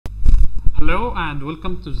Hello and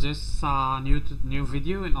welcome to this new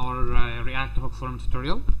video in our React hook form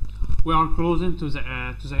tutorial. We are closing to the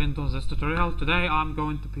end of this tutorial. Today I'm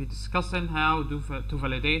going to be discussing how to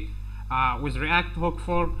validate with React hook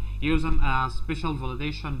form using a special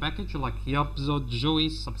validation package like yup, zod, joey,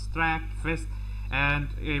 subtract, fist, and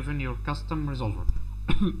even your custom resolver.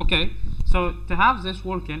 Okay, so to have this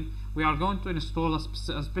working, we are going to install a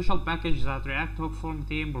special package that React hook form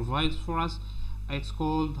team provides for us. It's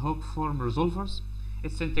called hook form resolvers.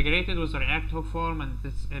 It's integrated with the React hook form, and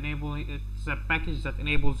it's a package that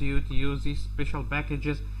enables you to use these special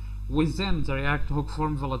packages within the React hook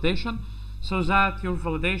form validation, so that your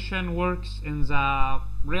validation works in the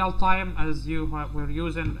real time as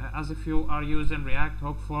if you are using React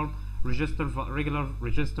hook form regular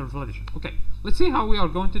register validation. Okay, let's see how we are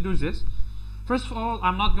going to do this. First of all,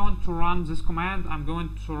 I'm not going to run this command. I'm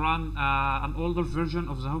going to run an older version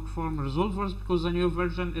of the hook form resolvers because the new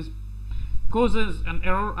version causes an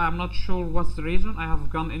error. I'm not sure what's the reason. I have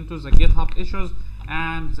gone into the GitHub issues,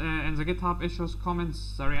 and in the GitHub issues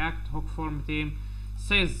comments, the React hook form team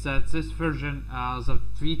says that this version, the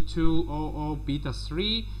v2.00 beta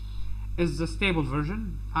 3, is the stable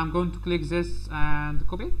version. I'm going to click this and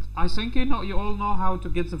copy it. I think you all know how to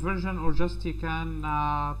get the version, or just you can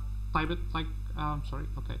type it like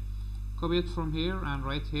okay, copy it from here and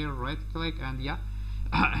right here, right click, and yeah,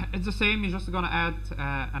 it's the same. You're just gonna add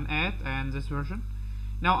an add and this version.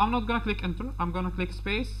 Now I'm not gonna click enter. I'm gonna click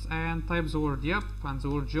space and type the word yup and the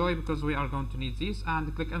word joy because we are going to need these,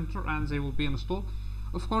 and click enter and they will be installed.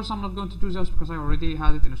 Of course I'm not going to do this because I already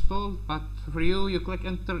had it installed, but for you click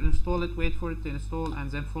enter, install it, wait for it to install, and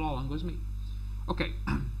then follow along with me. Okay,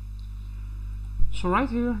 so right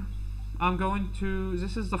here I'm going to,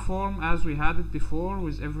 this is the form as we had it before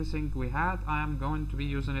with everything we had. I am going to be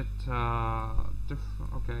using it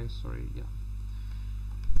okay, sorry, yeah.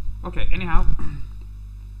 Okay, anyhow,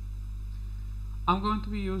 I'm going to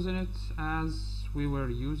be using it as we were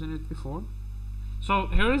using it before. So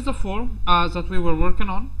here is the form that we were working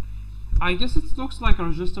on. I guess it looks like a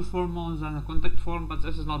register form more than a contact form, but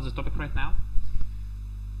this is not the topic right now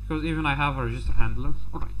because even I have a register handler.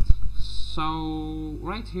 Alright, so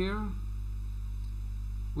right here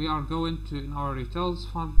we are going to, in our utils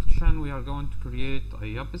function, we are going to create a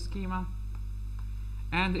yup schema.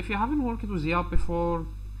 And if you haven't worked with yup before,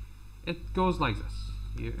 it goes like this.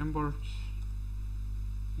 You import,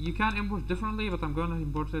 you can import differently, but I'm going to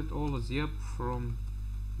import it all as yup from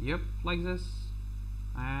yup like this,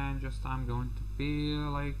 and just I'm going to be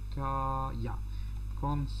like yeah,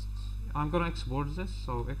 const, I'm going to export this,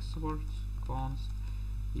 so export const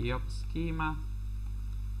yup schema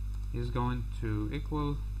is going to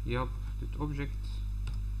equal yup.object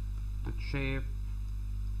 .shape,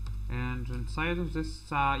 and inside of this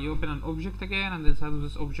you open an object again, and inside of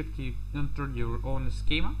this object you enter your own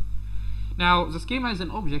schema. Now the schema is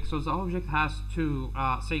an object, so the object has two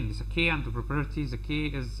things, a key and the property. The key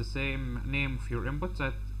is the same name of your input,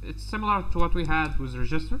 that it's similar to what we had with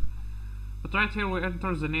register, but right here we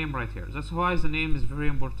enter the name right here. That's why the name is very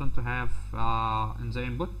important to have in the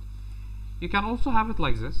input. You can also have it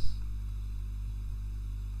like this,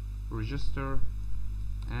 register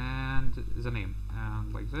and the name,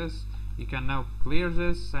 and like this. You can now clear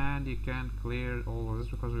this, and you can clear all of this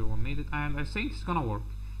because we won't need it, and I think it's gonna work.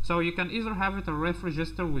 So you can either have it a ref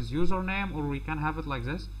register with username, or we can have it like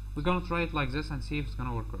this. We're gonna try it like this and see if it's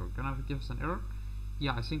gonna work. Or gonna give us an error.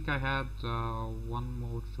 Yeah, I think I had one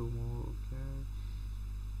more, two more. Okay,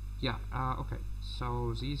 yeah, okay,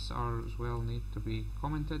 so these are as well need to be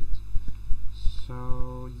commented.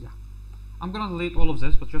 So yeah, I'm gonna delete all of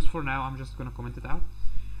this, but just for now I'm just gonna comment it out.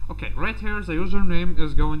 Okay, right here the username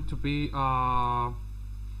is going to be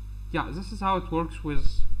yeah, this is how it works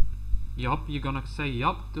with yup. You're gonna say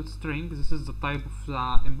yup.string, this is the type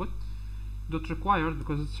of input, .required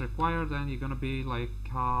because it's required, and you're gonna be like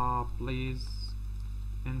please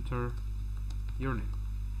enter your name.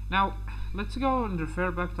 Now let's go and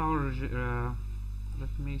refer back to our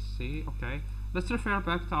let me see. Okay, let's refer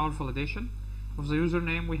back to our validation of the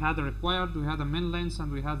username. We had a required, we had a min length,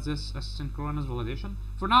 and we had this asynchronous validation.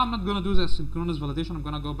 For now I'm not going to do the asynchronous validation. I'm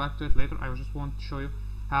going to go back to it later. I just want to show you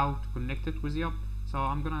how to connect it with yup. So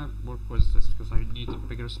I'm going to work with this because I need a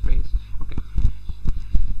bigger space. Okay,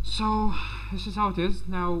 so this is how it is.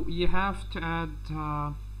 Now you have to add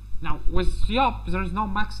now with yup there is no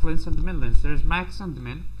max length and min length. There is max and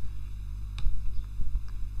min,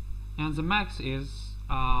 and the max is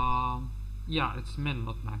yeah, it's min,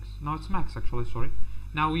 not max. No, it's max actually, sorry.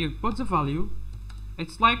 Now you put the value.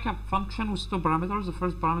 It's like a function with two parameters. The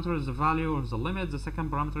first parameter is the value or the limit. The second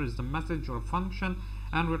parameter is the message or function,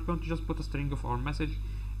 and we're going to just put a string of our message,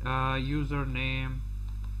 username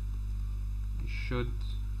should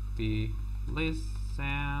be less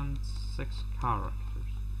than 6 characters.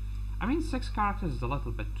 I mean 6 characters is a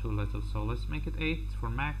little bit too little, so let's make it 8 for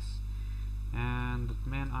max. And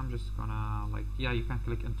man, I'm just gonna like, yeah, you can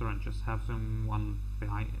click enter and just have them one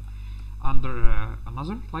behind under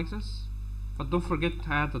another like this, but don't forget to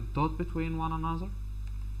add a dot between one another.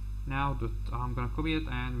 Now I'm gonna copy it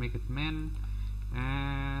and make it min,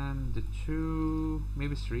 and the 2,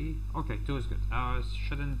 maybe 3. Okay, 2 is good.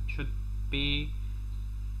 Should be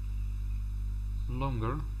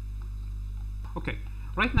longer. Okay,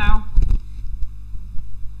 right now,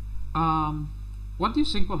 what do you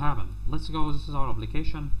think will happen? Let's go. This is our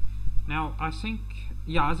application. Now I think,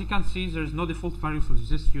 yeah, as you can see, there's no default value for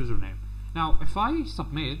this username. Now if I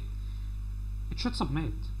submit, it should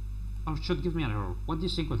submit, or it should give me an error. What do you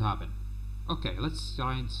think would happen? Okay, let's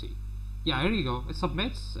try and see. Yeah, here you go. It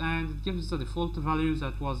submits and it gives the default value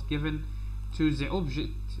that was given to the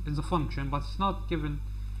object in the function, but it's not given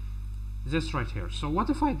this right here. So what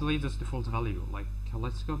if I delete this default value? Like,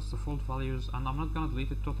 let's go to default values, and I'm not gonna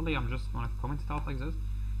delete it totally. I'm just gonna comment it out like this.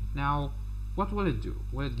 Now, what will it do?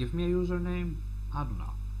 Will it give me a username? I don't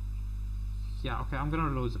know. Yeah, okay, I'm gonna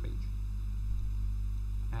reload the page.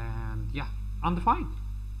 And yeah, undefined.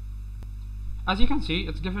 As you can see,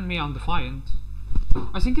 it's given me undefined.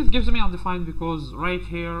 I think it gives me undefined because right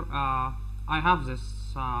here I have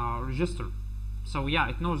this register. So yeah,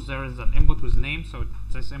 it knows there is an input with name, so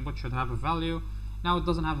this input should have a value. Now it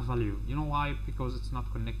doesn't have a value. You know why? Because it's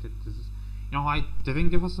not connected to this. You know why it didn't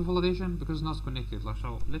give us a validation? Because it's not connected.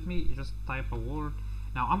 So let me just type a word.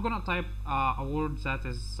 Now I'm gonna type a word that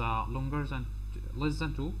is longer than less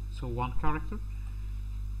than 2, so 1 character,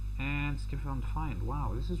 and it's given undefined.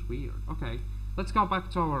 Wow, this is weird. Okay, let's go back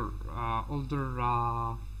to our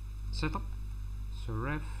older setup. So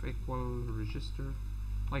ref equal register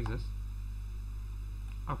like this.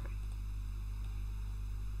 Okay.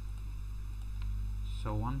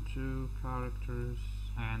 So 1, 2 characters,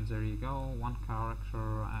 and there you go. 1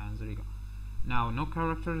 character, and there you go. Now no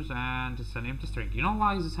characters, and it's an empty string. You know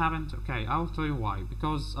why this happened? Okay, I'll tell you why.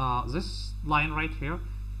 Because this line right here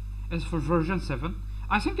is for version 7.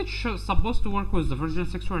 I think it's supposed to work with the version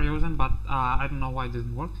 6 we're using, but I don't know why it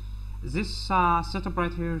didn't work. This setup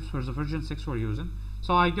right here is for the version 6 we're using.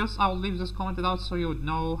 So I guess I'll leave this commented out so you would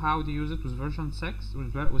know how to use it with version 6,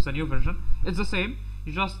 with the new version. It's the same.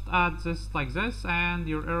 You just add this like this, and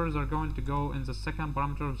your errors are going to go in the second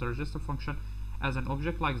parameter of the register function as an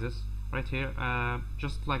object like this right here,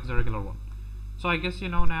 just like the regular one. So I guess you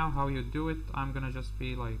know now how you do it. I'm gonna just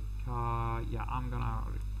be like, yeah, I'm gonna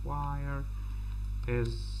require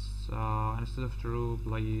is instead of true,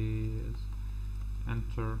 please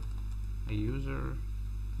enter a user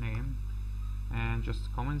name, and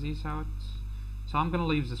just comment these out. So I'm gonna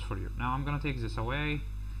leave this for you. Now I'm gonna take this away.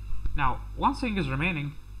 Now one thing is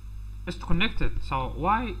remaining is to connect it. So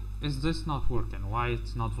why is this not working? Why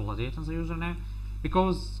it's not validating the username?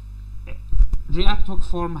 Because React hook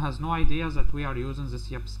form has no idea that we are using this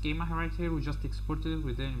yap schema right here. We just exported it,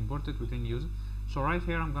 we didn't import it, we didn't use it. So right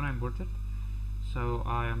here I'm gonna import it. So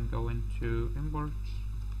I am going to import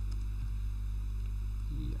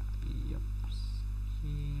yap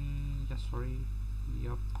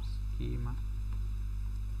schema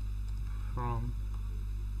from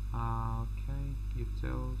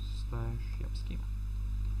util /yap schema.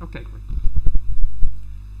 Okay, great.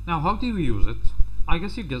 Now how do we use it? I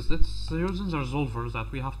guess you guessed it, it's using the resolver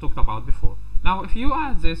that we have talked about before. Now if you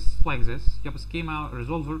add this like this, yap schema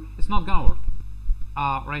resolver, it's not gonna work.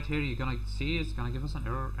 Right here you're gonna see it's gonna give us an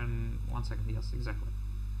error in 1 second. Yes, exactly.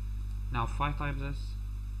 Now if I type this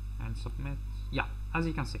and submit, yeah, as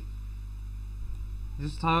you can see,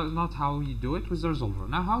 this is not how you do it with the resolver.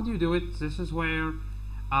 Now how do you do it? This is where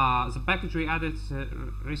the package we added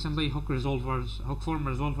recently, hook form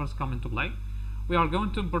resolvers, come into play. We are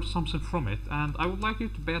going to import something from it, and I would like you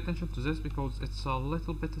to pay attention to this because it's a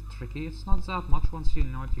little bit tricky. It's not that much. Once you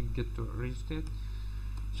know it, you get to register it.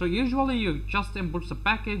 So usually you just import the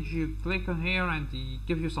package, you click on here and it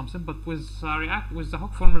gives you something, but with React, with the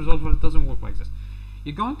hook form resolver, it doesn't work like this.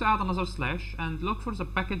 You're going to add another slash and look for the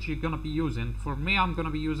package you're going to be using. For me, I'm going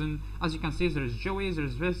to be using, as you can see, there is Joey, there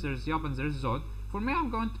is this, there is Yap, and there is Zod. For me, I'm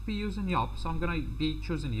going to be using Yap, so I'm going to be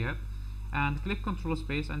choosing Yap and click Control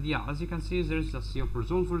Space, and yeah, as you can see, there is the Yap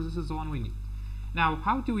resolver. This is the one we need. Now,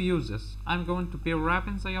 how do we use this? I'm going to be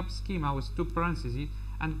wrapping the Yap schema with 2 parentheses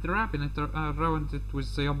and wrapping it around it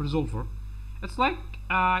with the Yap resolver. It's like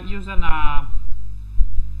using a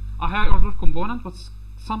high order component, but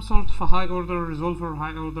some sort of a high order resolver,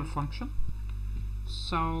 high order function.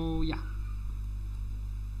 So yeah.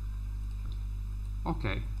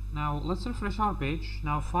 Okay, Now let's refresh our page.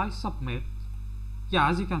 Now if I submit, yeah,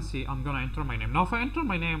 as you can see, I'm gonna enter my name. Now if I enter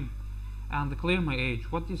my name and clear my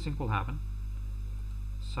age, what do you think will happen?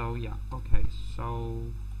 So yeah, okay, so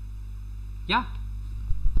yeah,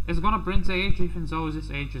 it's gonna print the age even though this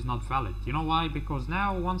age is not valid. You know why? Because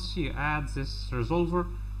now once you add this resolver,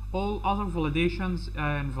 all other validations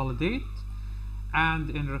invalidate and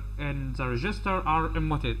in the register are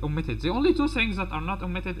omitted. The only two things that are not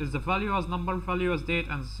omitted is the value as number, value as date,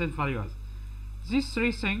 and the set value as. These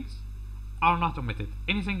three things are not omitted.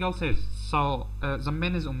 Anything else is. So the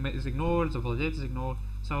min is ignored, the validate is ignored.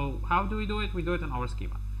 So how do we do it? We do it in our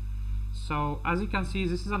schema. So as you can see,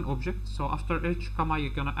 this is an object. So after each comma, you're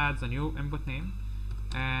gonna add the new input name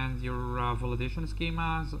and your validation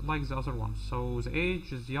schema like the other one. So the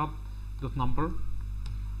age is yup.number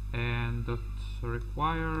and dot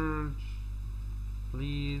required,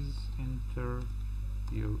 please enter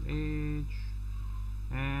your age,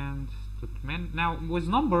 and dot min. Now with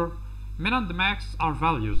number, min and the max are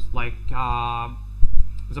values, like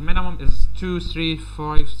the minimum is 2, 3,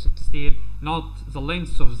 5, 16, not the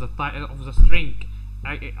length of the string,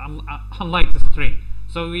 unlike the string.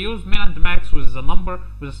 So we use min and max with the number,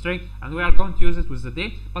 with a string, and we are going to use it with the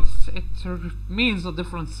date, but it means a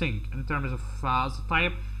different thing in terms of the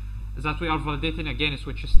type that we are validating. Again, it's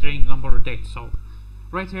which string, number, or date. So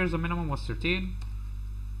right here the minimum was 13.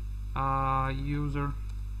 User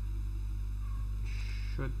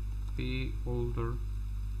should be older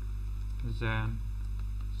than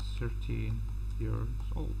 13 years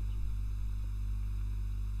old.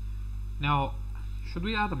 Now should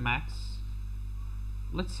we add a max?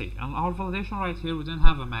 Let's see, on our validation right here we didn't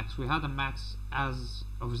have a max, we had a max as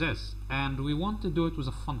of this, and we want to do it with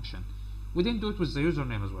a function. We didn't do it with the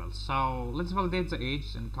username as well. So let's validate the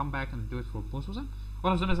age and come back and do it for both of them.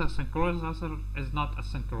 One of them is asynchronous, the other is not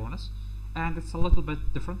asynchronous, and it's a little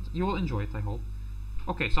bit different. You will enjoy it, I hope.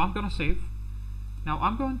 Okay, so I'm gonna save. Now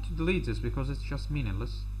I'm going to delete this because it's just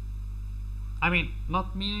meaningless. I mean,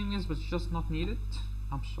 not meaningless, but it's just not needed.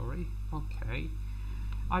 I'm sorry. Okay,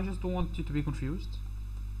 I just don't want you to be confused.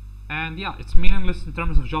 And yeah, it's meaningless in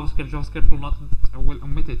terms of JavaScript. JavaScript will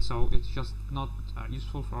omit it, so it's just not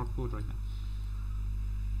useful for our code right now.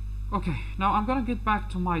 Okay, now I'm gonna get back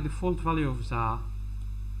to my default value of the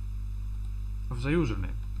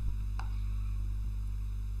username.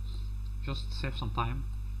 Just save some time.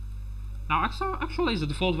 Now actually the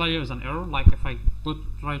default value is an error. Like if I put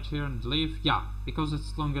right here and leave, yeah, because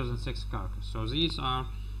it's longer than 6 characters. So these are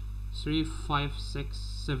 3, 5, 6,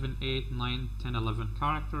 7, 8, 9, 10, 11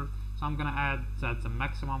 characters. So I'm gonna add that the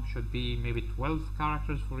maximum should be maybe 12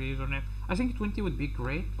 characters for username. I think 20 would be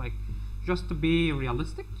great, like just to be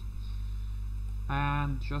realistic,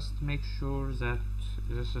 and just make sure that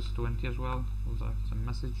this is 20 as well, so that the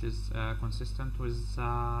message is consistent with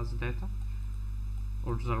the data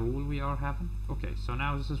or the rule we are having. Okay, so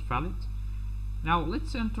now this is valid. Now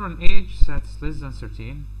let's enter an age that's less than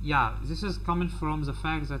 13. Yeah, this is coming from the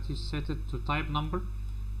fact that you set it to type number.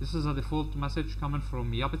 This is a default message coming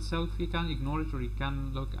from Yup itself. You can ignore it or you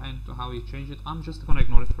can look into how you change it. I'm just gonna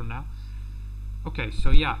ignore it for now. Okay, so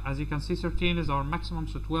yeah, as you can see 13 is our maximum,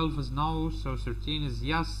 so 12 is no, so 13 is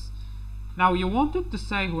yes. Now you wanted to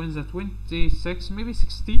say when the 26, maybe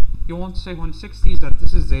 60, you want to say when 60 that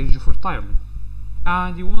this is the age of retirement.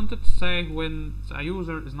 And you wanted to say when a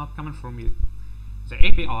user is not coming from you, the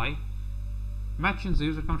API, matching the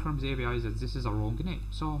user coming from the API that this is a wrong name.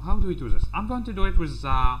 So how do we do this? I'm going to do it with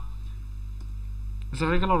the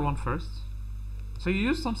regular one first. So you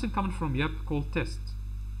use something coming from Yup called test.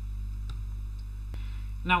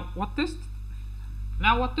 Now what test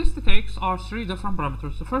takes are 3 different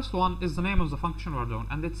parameters. The first one is the name of the function we're doing,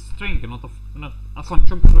 and it's string, not a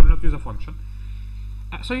function, because we're not using a function.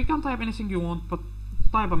 So you can type anything you want, but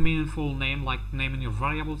type a meaningful name, like naming your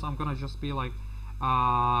variables. I'm gonna just be like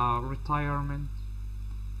retirement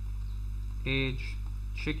age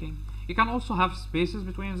checking. You can also have spaces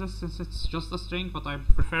between this since it's just a string, but I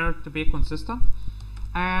prefer to be consistent.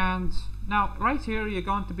 And now right here you're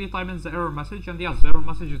going to be typing the error message, and yes, the error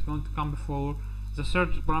message is going to come before the third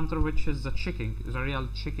parameter, which is the checking, the real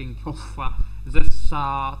checking of this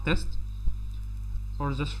test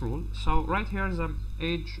or this rule. So right here is the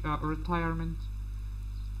age retirement.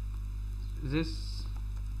 This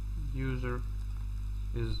user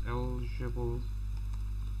is eligible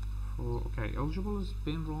for, okay, eligible is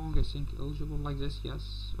being wrong, I think eligible like this,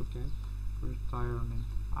 yes, okay, retirement,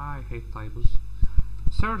 I hate typos.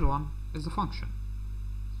 Third one is the function.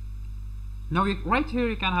 Now right here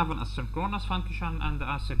you can have an asynchronous function and an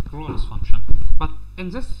asynchronous function, but in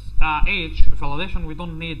this age validation we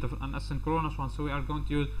don't need an asynchronous one, so we are going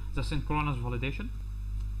to use the synchronous validation.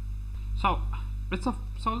 So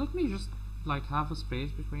so let me just like have a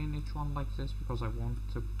space between each one like this, because I want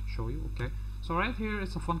to show you. Okay, so right here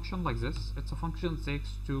it's a function like this. It's a function that takes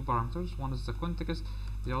two parameters. One is the context,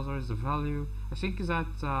 the other is the value. I think that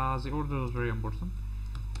the order is very important.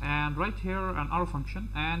 And right here an arrow function,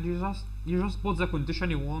 and you just put the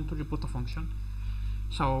condition you want to put a function.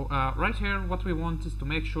 So right here what we want is to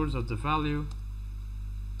make sure that the value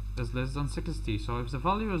is less than 60. So if the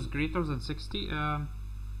value is greater than 60,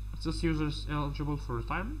 this user is eligible for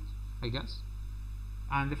retirement, I guess.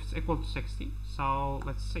 And if it's equal to 60, so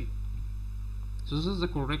let's see. So this is the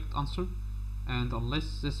correct answer, and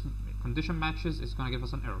unless this condition matches, it's gonna give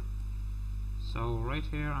us an error. So right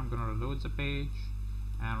here I'm gonna reload the page,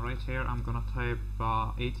 and right here I'm gonna type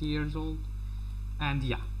 80 years old, and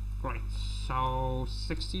yeah, great. So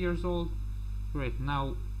 60 years old, great.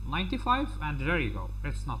 Now 95, and there you go,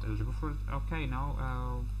 it's not eligible for it. Okay,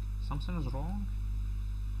 now something is wrong.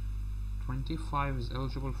 25 is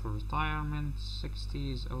eligible for retirement,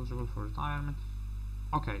 60 is eligible for retirement.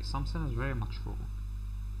 Okay, something is very much wrong.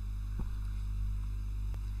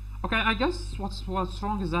 Okay, I guess what's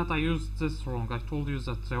wrong is that I used this wrong. I told you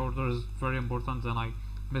that the order is very important, then I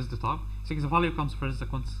messed it up. I think the value comes first, the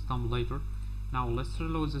context comes later. Now let's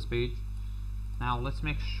reload this page. Now let's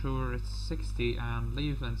make sure it's 60 and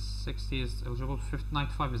leave, and 60 is eligible,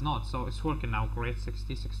 95 is not, so it's working now. Great,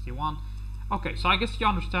 60, 61. Okay, so I guess you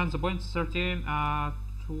understand the point. 13,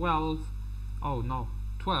 12, oh no,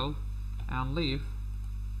 12, and leave,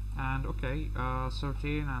 and okay,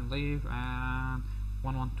 13 and leave, and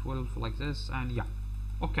 12 like this, and yeah.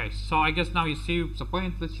 Okay, so I guess now you see the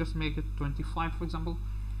point. Let's just make it 25, for example.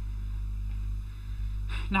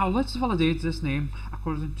 Now let's validate this name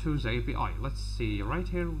according to the API. Let's see, right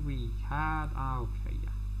here we had, okay,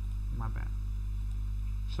 yeah, my bad.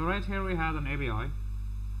 So right here we had an API,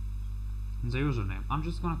 the username. I'm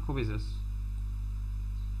just gonna copy this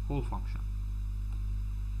whole function.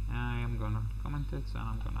 I am gonna comment it, and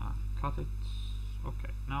I'm gonna cut it.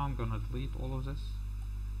 Okay, now I'm gonna delete all of this.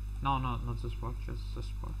 No, not this part, just this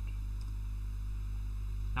part.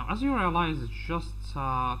 Now, as you realize, it's just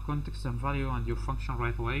context and value, and your function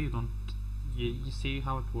right away. You see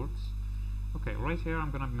how it works. Okay, right here I'm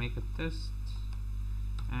gonna make a test,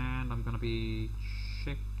 and I'm gonna be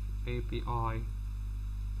check API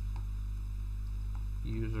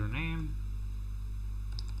username,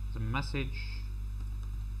 the message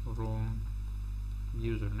wrong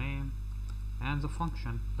username, and the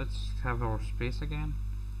function. Let's have our space again,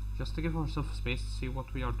 just to give ourselves space to see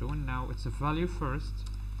what we are doing. Now it's a value first,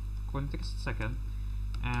 context second,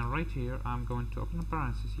 and right here I'm going to open the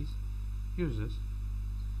parentheses, use this,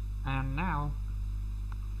 and now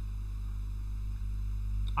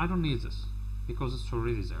I don't need this because it's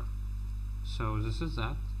already there. So this is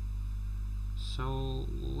that. So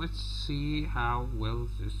let's see how well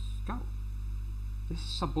this goes. This is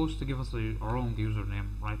supposed to give us a wrong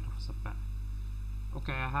username right off the bat.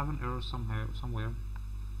 Okay, I have an error somewhere.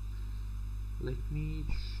 Let me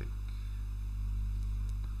check.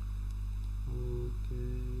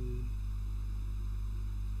 Okay.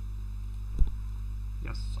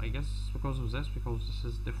 Yes, I guess because of this, because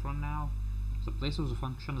this is different now. The place of the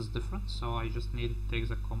function is different, so I just need to take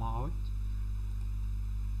the comma out.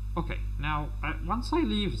 Okay, now once I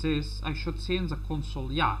leave this, I should see in the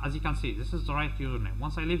console, yeah, as you can see, this is the right username.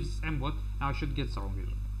 Once I leave this input, now I should get the wrong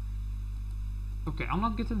username. Okay, I'm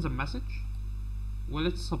not getting the message. Will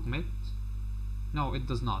it submit? No, it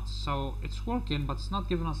does not. So it's working, but it's not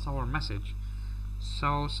giving us our message.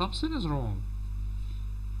 So something is wrong.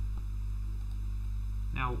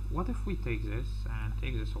 Now, what if we take this and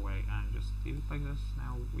take this away and just leave it like this?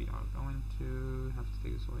 Now we are going to have to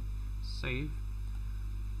take this away. Save.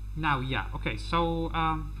 Now, yeah, okay, so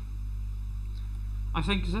I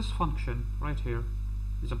think this function right here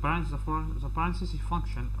is the parenthesis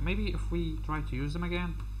function. Maybe if we try to use them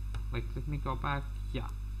again, like let me go back, yeah.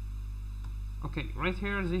 Okay, right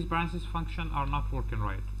here these parenthesis functions are not working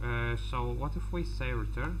right. So what if we say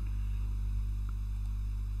return?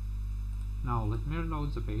 Now let me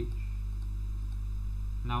reload the page.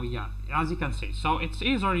 Now yeah, as you can see, so it's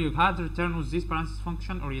either you had return with this parenthesis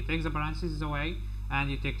function, or you take the parentheses away and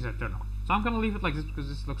you take the return away. So I'm gonna leave it like this because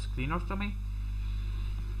this looks cleaner to me.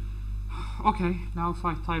 Okay, now if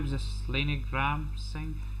I type this lineagram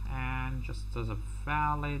thing and just as a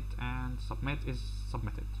valid and submit is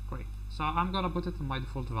submitted. Great. So I'm gonna put it in my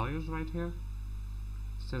default values right here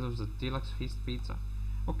instead of the deluxe feast pizza.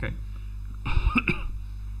 Okay.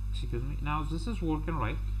 Excuse me. Now this is working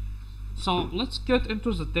right. So let's get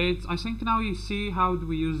into the dates. I think now you see how do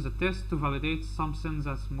we use the test to validate something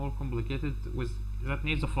that's more complicated that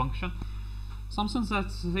needs a function. something that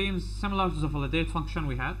seems similar to the validate function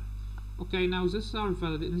we had. Okay, now this is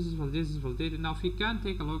validated, this is validated. Now if you can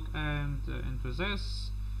take a look and into this,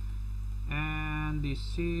 and you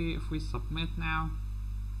see if we submit now,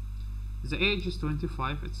 the age is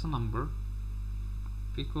 25, it's a number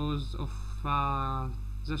because of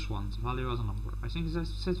this one's value as a number. I think the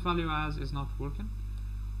set value as is not working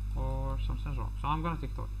or something's wrong, so I'm gonna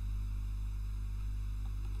take it away.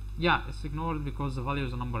 Yeah, it's ignored because the value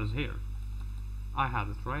as a number is here. I had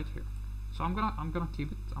it right here, so I'm gonna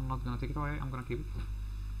keep it. I'm not gonna take it away. I'm gonna keep it,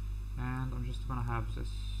 and I'm just gonna have this.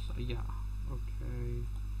 Yeah, okay.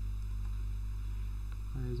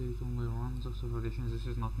 It only runs of validation. This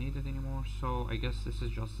is not needed anymore, so I guess this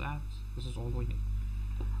is just that. This is all we need.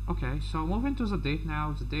 Okay, so moving to the date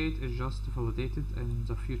now. The date is just validated in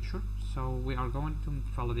the future, so we are going to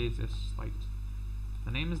validate this. Like,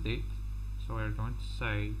 the name is date, so we are going to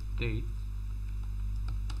say date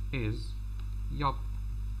is, yup,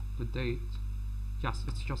 the date. Yes,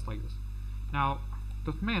 it's just like this. Now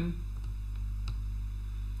 .min.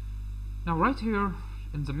 Now right here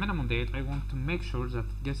in the minimum date, I want to make sure that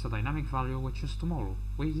it gets a dynamic value, which is tomorrow.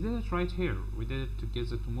 We did it right here. We did it to get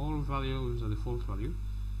the tomorrow value with the default value.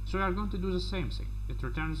 So we are going to do the same thing. It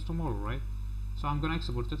returns tomorrow, right? So I'm gonna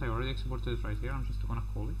export it. I already exported it right here. I'm just gonna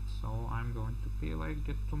call it. So I'm going to be like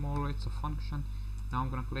get tomorrow. It's a function. Now I'm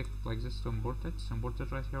gonna click like this to import it. It's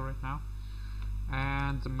imported right here, right now.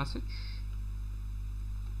 And the message.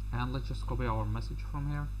 And let's just copy our message from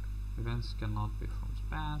here. Events cannot be from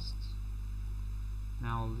the past.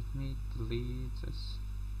 Now let me delete this.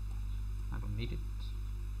 I don't need it.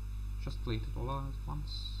 Just delete it all at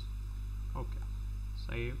once. Okay.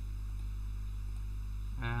 Save.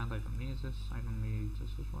 And I don't need this. I don't need this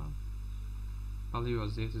as well. Value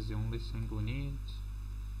as date is the only thing we need.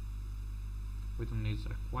 We don't need the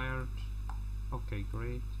required. Okay,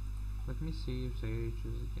 great. Let me see if the age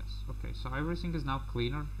is yes. Okay, so everything is now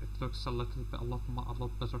cleaner. It looks a lot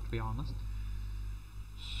better, to be honest.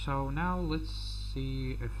 So now let's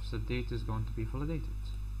see if the date is going to be validated.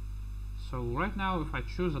 So right now, if I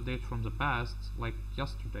choose a date from the past, like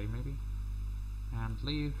yesterday maybe, and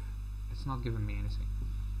leave, it's not giving me anything.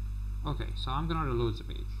 Okay, so I'm gonna reload the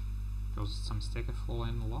page because it's a mistake I fall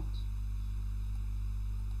in a lot.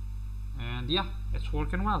 And yeah, it's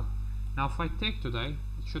working well. Now if I take today,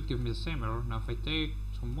 it should give me the same error. Now if I take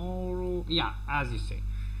tomorrow, yeah, as you see.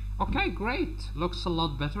 Okay, great. Looks a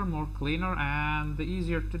lot better, more cleaner, and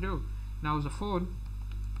easier to do. Now the phone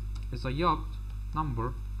is a yup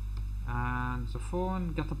number, and the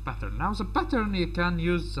phone got a pattern. Now the pattern, you can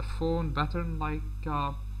use the phone pattern like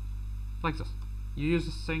this. You use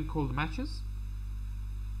this thing called matches,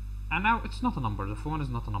 and now it's not a number. The phone is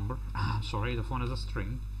not a number. Sorry, the phone is a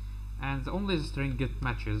string, and only the string get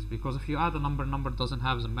matches, because if you add a number, number doesn't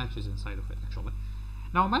have the matches inside of it actually.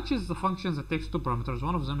 Now matches the function that takes two parameters.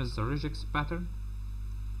 One of them is the regex pattern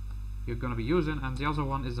you're gonna be using, and the other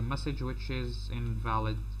one is a message which is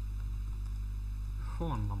invalid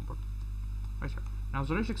phone number right here. Now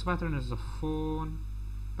the regex pattern is the phone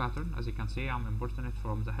pattern. As you can see, I'm importing it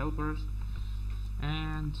from the helpers,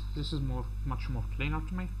 and this is much more cleaner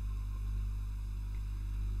to me.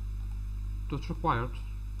 It's required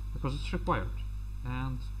because it's required,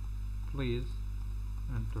 and please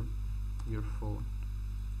enter your phone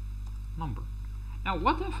number. Now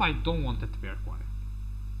what if I don't want it to be required?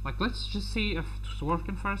 Like, let's just see if it's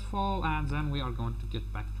working first of all, and then we are going to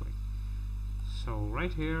get back to it. So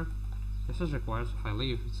right here, this is required. So if I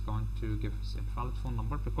leave, it's going to give us invalid phone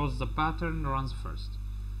number because the pattern runs first.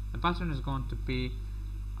 The pattern is going to be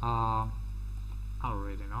I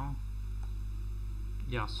already know.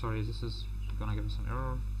 Yeah, sorry, this is gonna give us an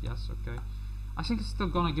error. Yes, okay. I think it's still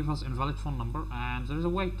gonna give us invalid phone number, and there is a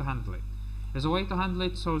way to handle it. There's a way to handle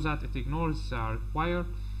it so that it ignores required.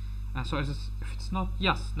 So if it's not,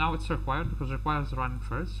 yes, now it's required because required is running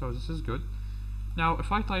first, so this is good. Now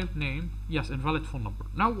if I type name, yes, invalid phone number.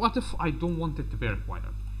 Now what if I don't want it to be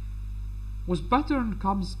required? With pattern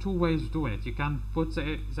comes two ways of doing it. You can put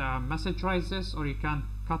the message like this, or you can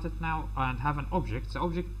cut it now and have an object. The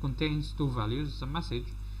object contains two values, the message,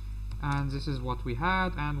 and this is what we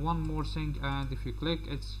had, and one more thing, and if you click,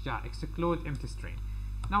 it's exclude empty string.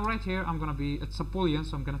 Now right here, it's a boolean,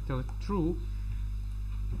 so I'm gonna tell it true.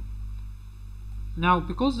 Now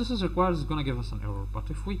because this is required, it's gonna give us an error, but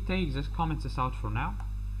if we take this, comment this out for now.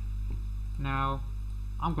 Now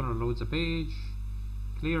I'm gonna load the page,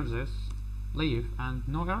 clear this, leave, and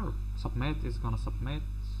no error. Submit is gonna submit,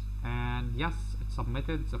 and yes, it's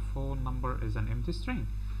submitted. The phone number is an empty string,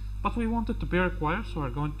 but we want it to be required, so we're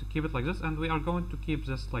going to keep it like this, and we are going to keep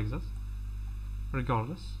this like this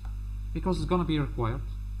regardless, because it's gonna be required.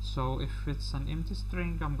 So if it's an empty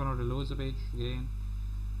string, I'm gonna reload the page again.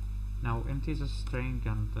 Now empty is a string,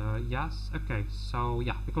 and yes, okay. So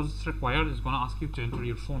yeah, because it's required, it's gonna ask you to enter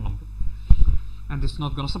your phone number, and it's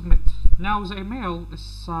not gonna submit. Now the email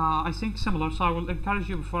is I think similar, so I will encourage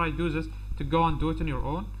you before I do this to go and do it on your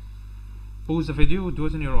own. Pause the video, do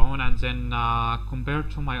it on your own, and then compared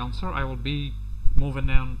to my answer, I will be moving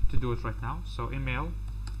on to do it right now. So email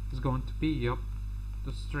is going to be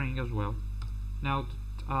the string as well. Now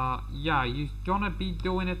yeah, you're gonna be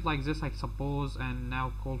doing it like this, I suppose, and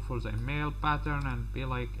now call for the email pattern and be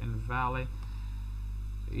like invalid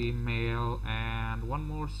email, and one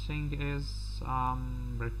more thing is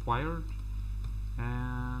required,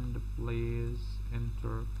 and please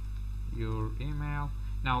enter your email.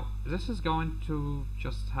 Now this is going to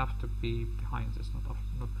just have to be behind this,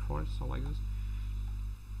 not before it, so like this,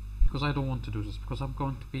 because I don't want to do this, because I'm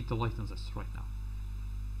going to be deleting this right now.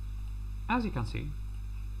 As you can see,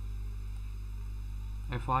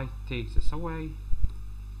 if I take this away,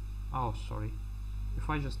 oh sorry, if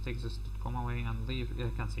I just take this .com away and leave,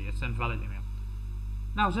 you can see it's invalid email.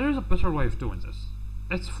 Now there is a better way of doing this.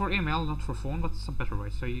 It's for email, not for phone, but it's a better way.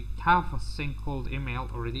 So you have a thing called email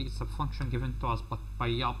already. It's a function given to us by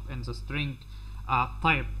Yup in the string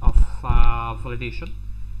type of validation.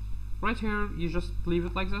 Right here, you just leave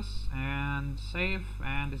it like this and save,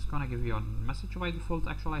 and it's gonna give you a message by default.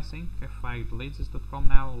 Actually, I think if I delete this .com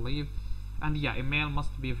now, leave, and yeah, email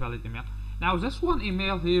must be a valid email. Now this one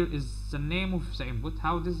email here is the name of the input.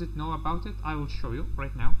 How does it know about it? I will show you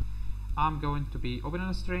right now. I'm going to be opening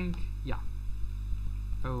a string. Yeah.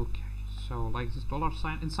 Okay. So like this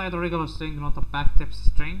 $sign inside a regular string, not a backtip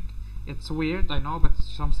string. It's weird, I know, but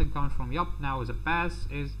it's something coming from Yup. Now the pass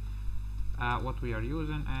is what we are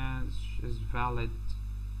using as is valid.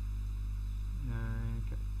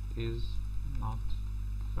 Is not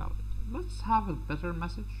valid. Let's have a better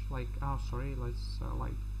message, like, oh sorry, let's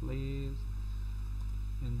like, please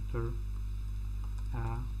enter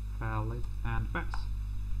valid and pass.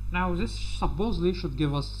 Now this supposedly should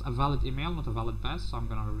give us a valid email, not a valid pass, so I'm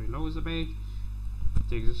gonna reload the page,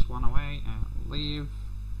 take this one away and leave,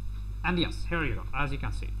 and yes, here you go. As you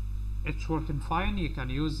can see, it's working fine. You can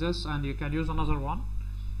use this, and you can use another one.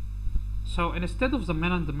 So instead of the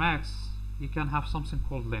min and the max, you can have something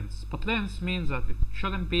called length. But length means that it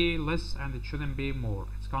shouldn't be less and it shouldn't be more.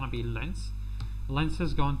 It's gonna be length. Length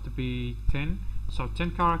is going to be 10, so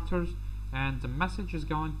 10 characters, and the message is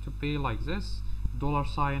going to be like this: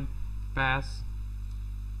 $sign pass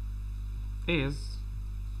is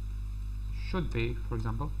should be, for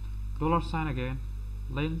example, $sign again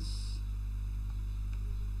length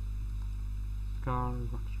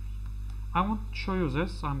characters. I won't show you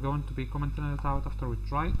this. I'm going to be commenting it out after we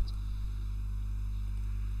try it.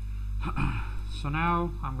 So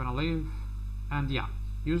now I'm gonna leave, and yeah,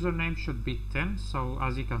 username should be 10. So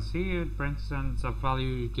as you can see, it prints in the value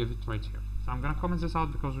you give it right here. So I'm gonna comment this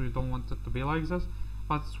out because we don't want it to be like this,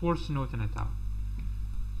 but it's worth noting it out.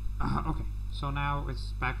 Okay, so now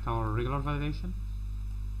it's back to our regular validation.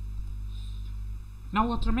 Now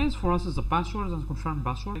what remains for us is the password and confirm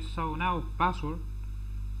password. So now password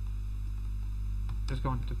is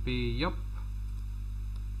going to be yup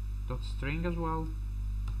dot string as well,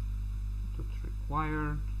 dot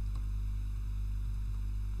required,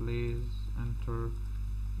 please enter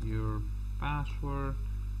your password,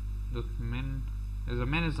 dot min. The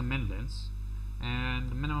min is the min length, and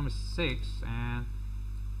the minimum is 6, and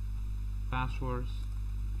passwords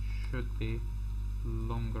should be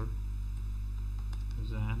longer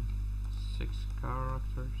than 6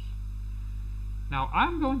 characters. Now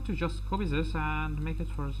I'm going to just copy this and make it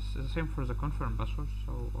for the same for the confirm password.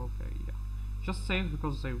 So okay, yeah, just save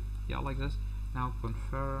because they, yeah, like this. Now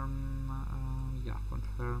confirm, yeah,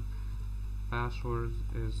 confirm password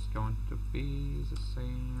is going to be the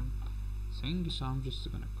same thing. So I'm just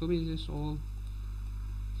gonna copy this all.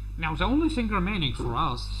 Now the only thing remaining for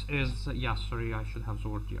us is, yeah, sorry, I should have the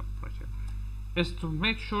word yup right here, is to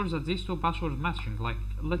make sure that these two passwords matching. Like,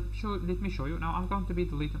 let me show you. Now I'm going to be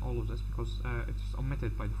deleting all of this because it's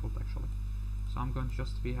omitted by default actually. So I'm going to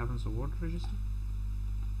just be having the word register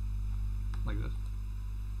like this,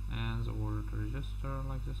 and the word register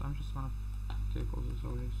like this. I'm just gonna take all this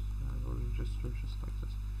away, word register just like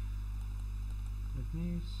this. Let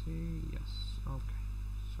me see, yes, okay,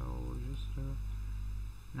 so register.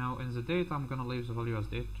 Now in the date I'm gonna leave the value as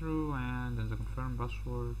date true, and in the confirm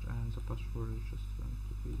password, and the password is just going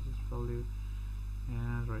to be this value,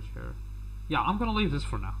 and right here, yeah, I'm gonna leave this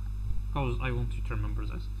for now because I want you to remember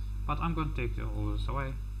this, but I'm going to take all this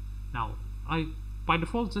away. Now I By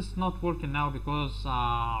default this is not working now because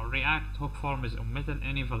React hook form is omitting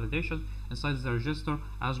any validation inside the register,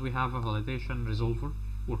 as we have a validation resolver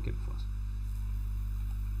working for us.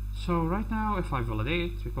 So right now if I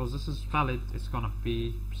validate, because this is valid, it's gonna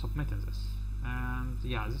be submitting this, and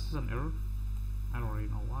yeah, this is an error. I don't really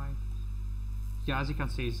know why. Yeah, as you can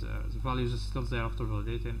see, the values is still there after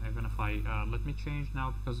validating. Even if I let me change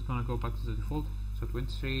now, because it's gonna go back to the default. So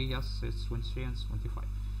 23, yes, it's 23 and it's 25.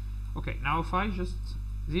 Okay, now if I just,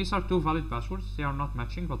 these are two valid passwords, they are not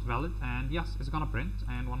matching but valid, and yes, it's gonna print,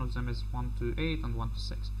 and one of them is 1 to 8 and 1 to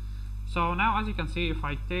 6. So now as you can see, if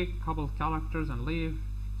I take a couple characters and leave,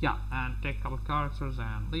 yeah, and take a couple characters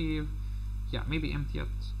and leave, yeah, maybe empty it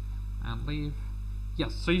and leave,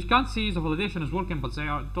 yes, so you can see the validation is working, but they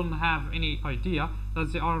don't have any idea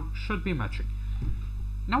that they should be matching.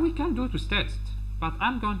 Now we can do it with test, but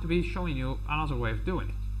I'm going to be showing you another way of doing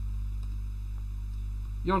it.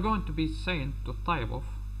 You're going to be saying to type of.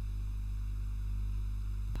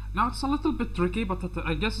 Now it's a little bit tricky, but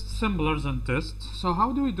I guess it's simpler than test. So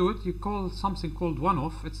how do we do it? You call something called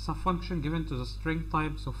one-off. It's a function given to the string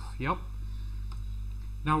types of yup.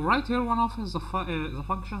 Now right here, one-off is the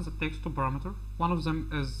function that takes two parameters. One of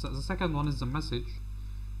them is, the second one is the message.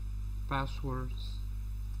 Passwords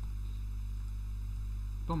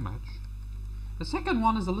don't match. The second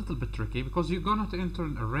one is a little bit tricky because you're going to enter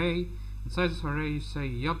an array. Inside this array you say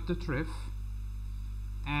yup.ref,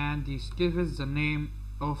 and you give it the name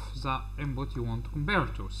of the input you want to compare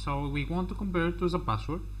to. So we want to compare to the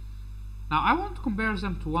password. Now I want to compare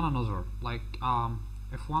them to one another, like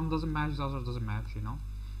if one doesn't match, the other doesn't match, you know,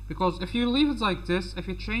 because if you leave it like this, if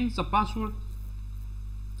you change the password,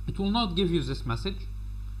 it will not give you this message,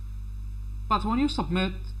 but when you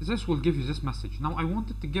submit, this will give you this message. Now I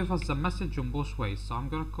want it to give us the message in both ways, so I'm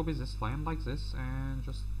gonna copy this line like this and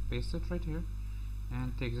just paste it right here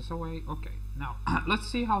and take this away. Okay, now let's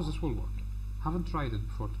see how this will work. Haven't tried it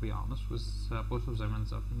before, to be honest, with both of them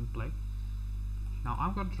in play. Now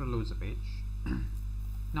I'm going to reload the page.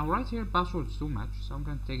 Now right here passwords do match, so I'm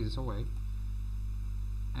going to take this away,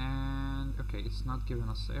 and okay, it's not giving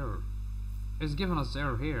us error. It's giving us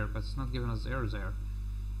error here, but it's not giving us error there.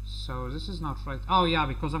 So this is not right. Oh yeah,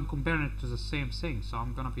 because I'm comparing it to the same thing, so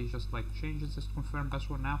I'm gonna be just like changing this to confirm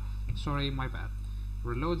password now. Sorry, my bad.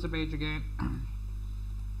 Reload the page again.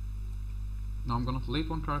 Now I'm gonna delete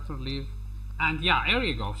one character, leave, and yeah, here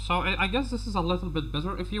you go. So I guess this is a little bit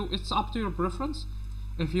better. If you, it's up to your preference.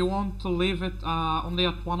 If you want to leave it only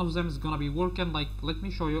at one of them, is gonna be working. Like, let me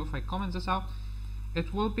show you. If I comment this out,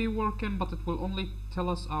 it will be working, but it will only tell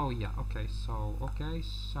us. Oh yeah, okay. So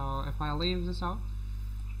if I leave this out,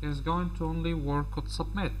 it's going to only work with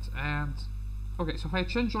submit. And okay, so if I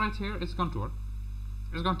change right here, it's going to work.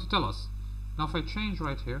 It's going to tell us. Now if I change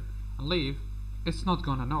right here and leave, it's not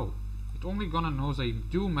gonna know. It's only gonna know they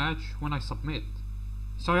do match when I submit.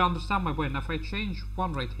 So you understand my point. Now if I change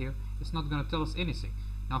one right here, it's not gonna tell us anything.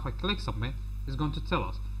 Now if I click submit, it's going to tell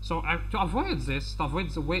us. So to avoid this, to avoid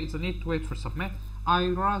the need to wait for submit,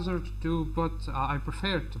 I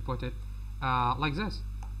prefer to put it like this.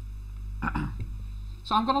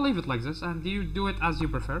 So I'm gonna leave it like this, and you do it as you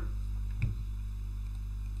prefer.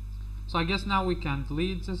 So I guess now we can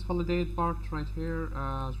delete this validate part right here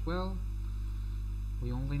as well.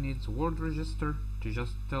 We only need the word register to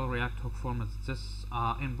just tell React hook form that this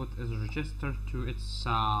input is registered to its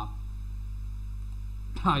I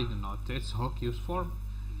don't know, to its hook use form.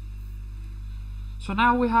 So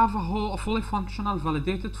now we have a fully functional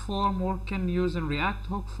validated form working using React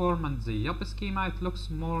hook form and the yup schema. It looks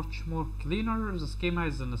much more cleaner. The schema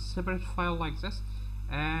is in a separate file like this,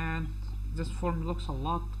 and this form looks a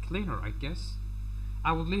lot cleaner, I guess.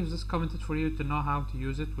 I will leave this commented for you to know how to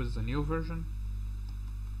use it with the new version.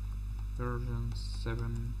 Version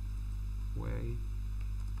 7 way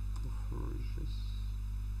of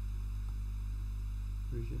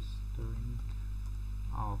registering.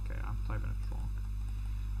 Oh, okay, I'm typing it wrong.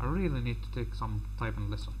 I really need to take some typing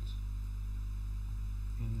lessons.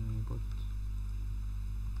 Input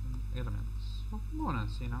elements,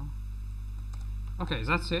 components, you know. Okay,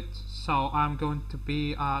 that's it. So I'm going to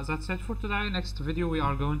be that's it for today. Next video we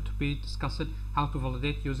are going to be discussing how to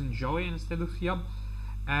validate using Joy instead of yup,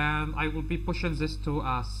 and I will be pushing this to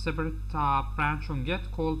a separate branch on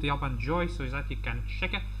Git called yup and Joy, so that you can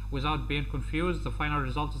check it without being confused. The final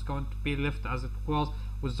result is going to be left as it was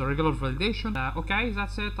with the regular validation. Okay,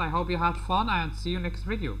 that's it. I hope you had fun, and see you next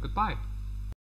video. Goodbye.